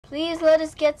Please let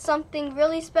us get something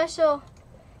really special,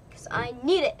 because I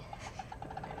need it.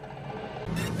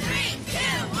 3, 2,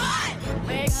 1.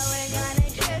 We're going on a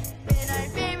trip in our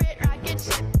favorite rocket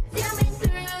ship, zooming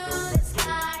through the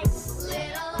sky,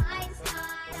 little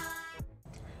Einstein.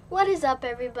 What is up,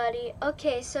 everybody?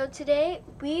 Okay, so today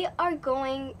we are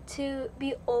going to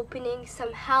be opening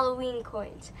some Halloween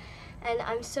coins, and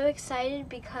I'm so excited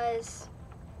because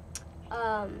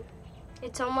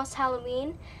it's almost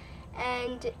Halloween,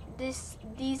 and these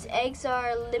eggs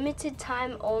are limited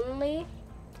time only,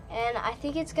 and I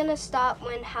think it's gonna stop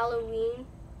when it's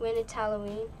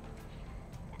Halloween.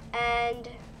 And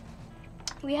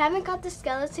we haven't got the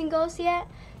skeleton ghost yet,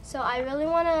 so I really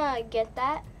want to get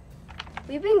that.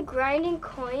 We've been grinding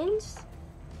coins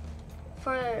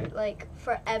for like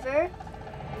forever,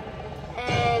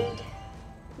 and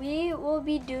we will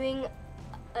be doing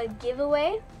a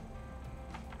giveaway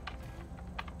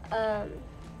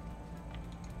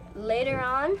later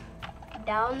on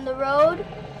down the road.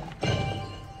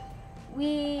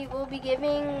 We will be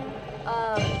giving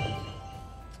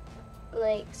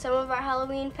like some of our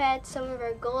Halloween pets, some of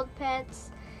our gold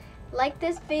pets. Like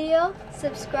this video,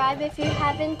 subscribe if you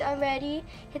haven't already,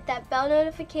 hit that bell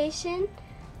notification,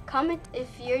 comment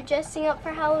if you're dressing up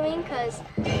for Halloween, because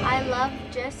I love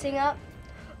dressing up.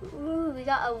 Ooh, we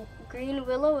got a green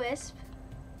will-o-wisp,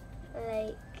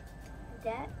 like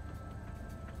that.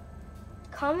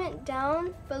 Comment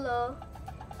down below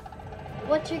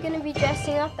what you're going to be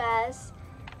dressing up as,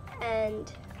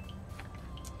 and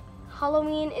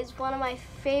Halloween is one of my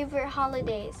favorite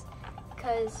holidays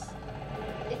because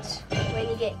it's when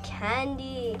you get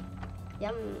candy.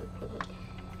 Yum.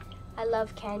 I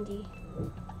love candy.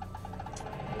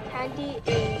 Candy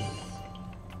is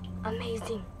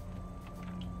amazing.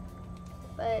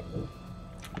 But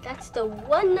that's the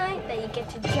one night that you get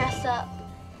to dress up,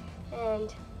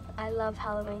 and I love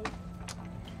Halloween.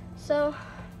 So,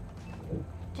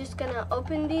 just gonna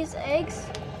open these eggs,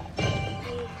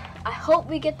 and I hope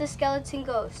we get the skeleton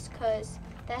ghost, because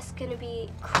that's gonna be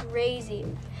crazy.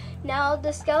 Now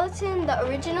the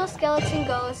original skeleton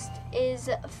ghost is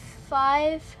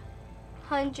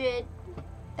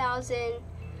 500,000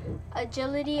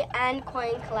 agility and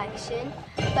coin collection,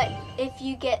 but if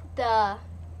you get the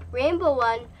rainbow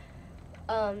one,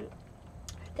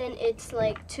 then it's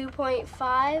like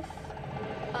 2.5.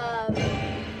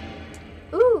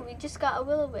 Ooh, we just got a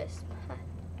will-o-wisp,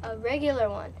 a regular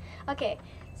one. Okay,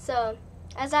 so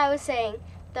as I was saying,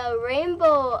 the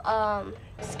rainbow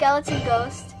skeleton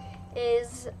ghost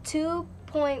is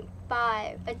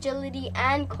 2.5 agility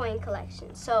and coin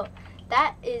collection. So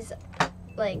that is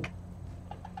like,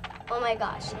 oh my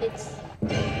gosh, it's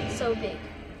so big.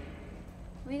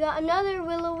 We got another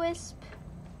will-o-wisp.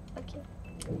 Okay.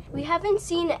 We haven't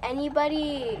seen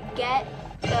anybody get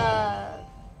the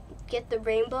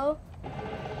rainbow.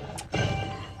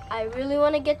 I really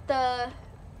want to get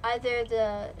either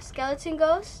the skeleton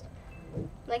ghost,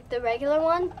 like the regular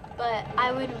one, but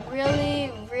I would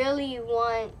really, really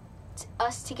want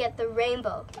us to get the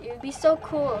rainbow. It would be so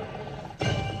cool.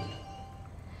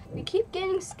 We keep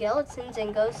getting skeletons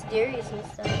and ghost theories and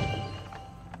stuff.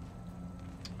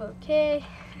 Okay.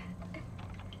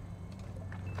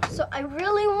 So I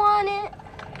really want it.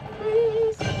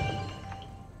 Please.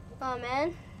 Oh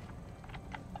man.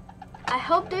 I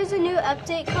hope there's a new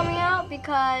update coming out,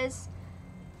 because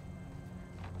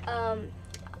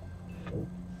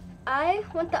I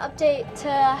want the update to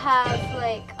have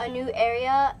like a new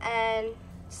area and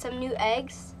some new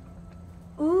eggs.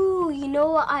 Ooh, you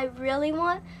know what I really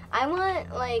want? I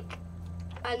want like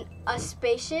a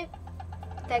spaceship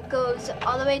that goes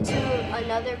all the way to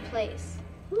another place.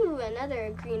 Ooh,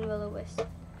 another green will-o-wisp.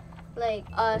 Like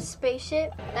a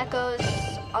spaceship that goes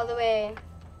all the way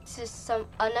to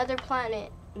another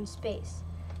planet in space.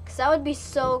 'Cause that would be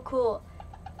so cool.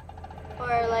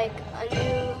 Or like a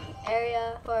new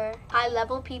area for high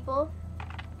level people.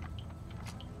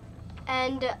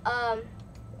 And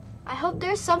I hope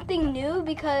there's something new,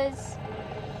 because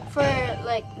for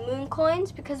like moon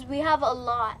coins, because we have a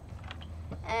lot.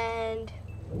 And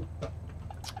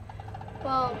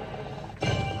well,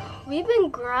 we've been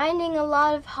grinding a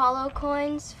lot of hollow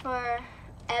coins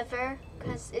forever,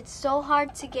 because it's so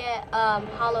hard to get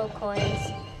hollow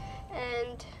coins.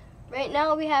 And right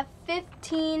now we have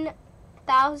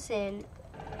 15,000.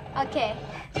 Okay,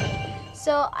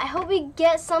 so I hope we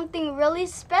get something really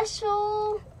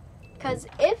special, because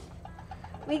if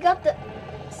we got the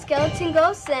skeleton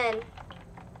ghost, then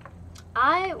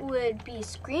I would be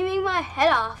screaming my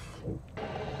head off.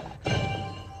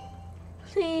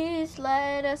 Please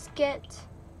let us get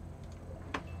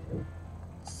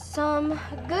some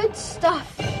good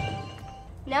stuff.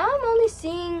 Now I'm only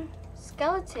seeing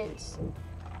skeletons.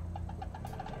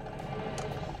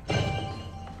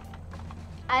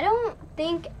 I don't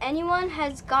think anyone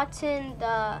has gotten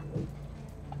the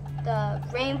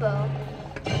rainbow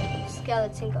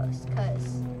skeleton ghost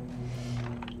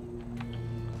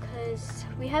because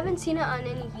we haven't seen it on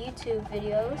any YouTube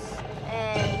videos,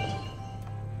 and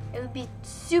it would be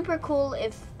super cool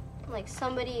if like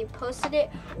somebody posted it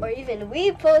or even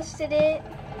we posted it.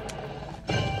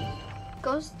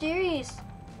 Ghost theories.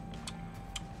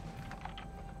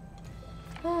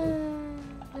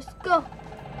 Let's go.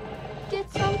 Get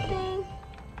something.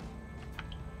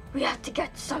 We have to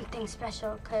get something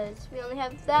special because we only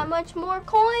have that much more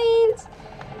coins.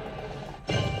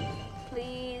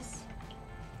 Please.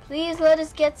 Please let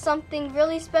us get something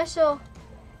really special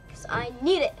because I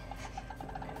need it.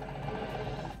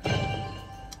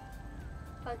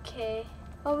 Okay.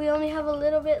 Oh, we only have a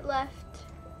little bit left.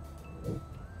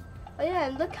 Oh yeah,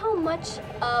 and look how much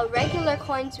regular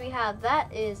coins we have.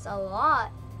 That is a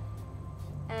lot.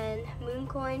 And moon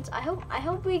coins. I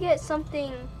hope we get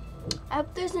something. I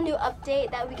hope there's a new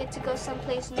update that we get to go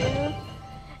someplace new.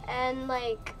 And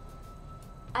like,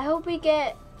 I hope we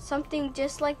get something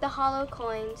just like the Hallow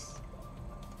coins.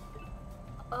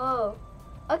 Oh,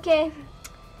 okay.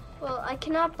 Well, I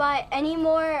cannot buy any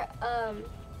more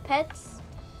pets,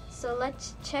 so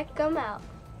let's check them out.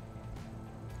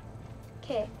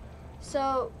 Okay,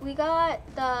 so we got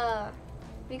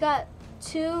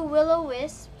 2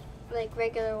 will-o-wisps, like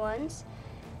regular ones,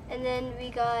 and then we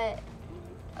got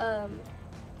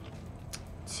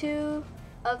 2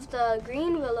 of the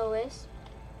green will-o-wisp,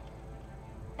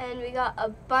 and we got a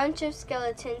bunch of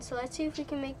skeletons. So let's see if we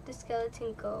can make the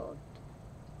skeleton gold.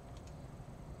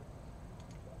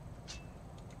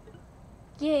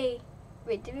 Yay!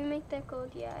 Wait, did we make that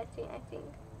gold? Yeah, I think.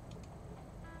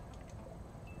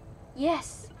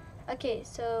 Yes! Okay,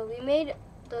 so we made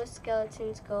those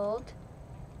skeletons gold.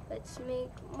 Let's make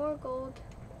more gold.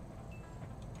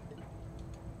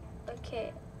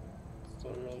 Okay, so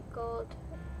we made gold.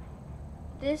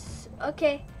 This,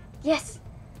 okay, yes!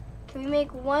 Can we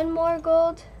make one more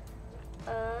gold?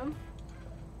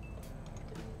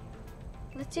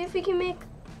 Let's see if we can make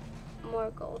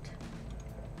more gold.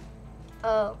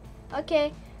 Oh,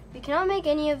 okay. We cannot make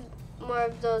any more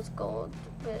of those gold,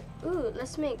 but ooh,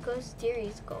 let's make Ghost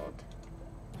Theories gold.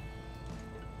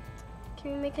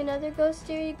 Can we make another Ghost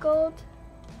Theory gold?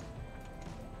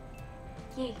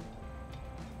 Yay.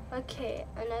 Okay,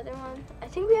 another one. I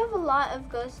think we have a lot of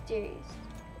Ghost Theories.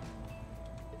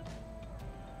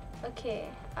 Okay,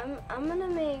 I'm gonna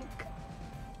make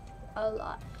a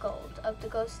lot gold of the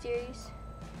Ghost Theories.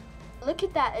 Look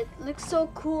at that, it looks so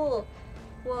cool.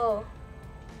 Whoa.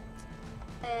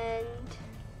 And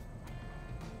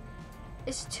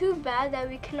it's too bad that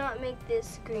we cannot make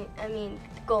this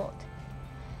gold.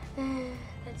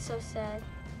 That's so sad.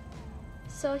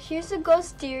 So here's a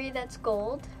Ghost Theory that's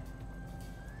gold.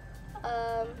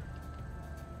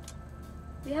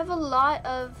 We have a lot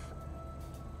of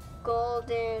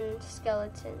golden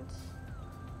skeletons.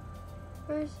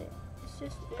 Where is it? It's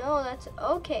just, no, that's,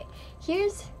 okay.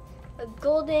 Here's a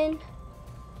golden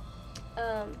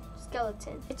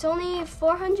skeleton. It's only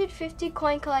 450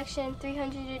 coin collection,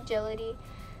 300 agility.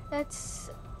 It's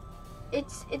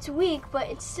weak, but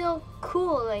it's still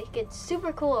cool. Like, it's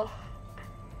super cool.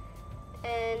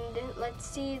 And let's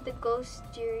see the Ghost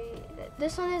Theory.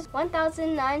 This one is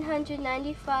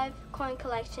 1,995 coin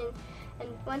collection and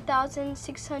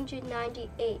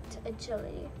 1,698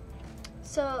 agility.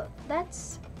 So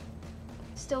that's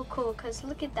still cool because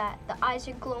look at that. The eyes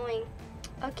are glowing.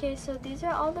 Okay, so these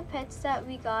are all the pets that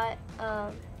we got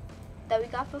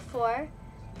before,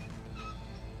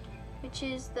 which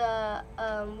is the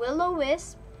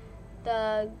will-o-wisp,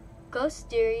 the Ghost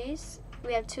Theories.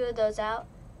 We have 2 of those out.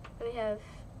 We have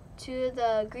 2 of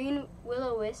the green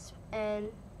will-o-wisp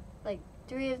and like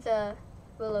 3 of the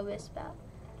will-o-wisp out.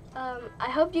 I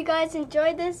hope you guys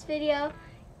enjoyed this video.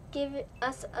 Give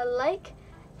us a like,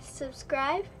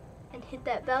 subscribe, and hit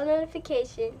that bell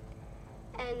notification.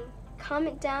 And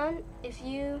comment down if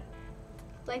you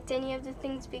liked any of the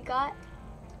things we got.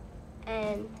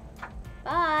 And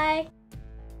bye!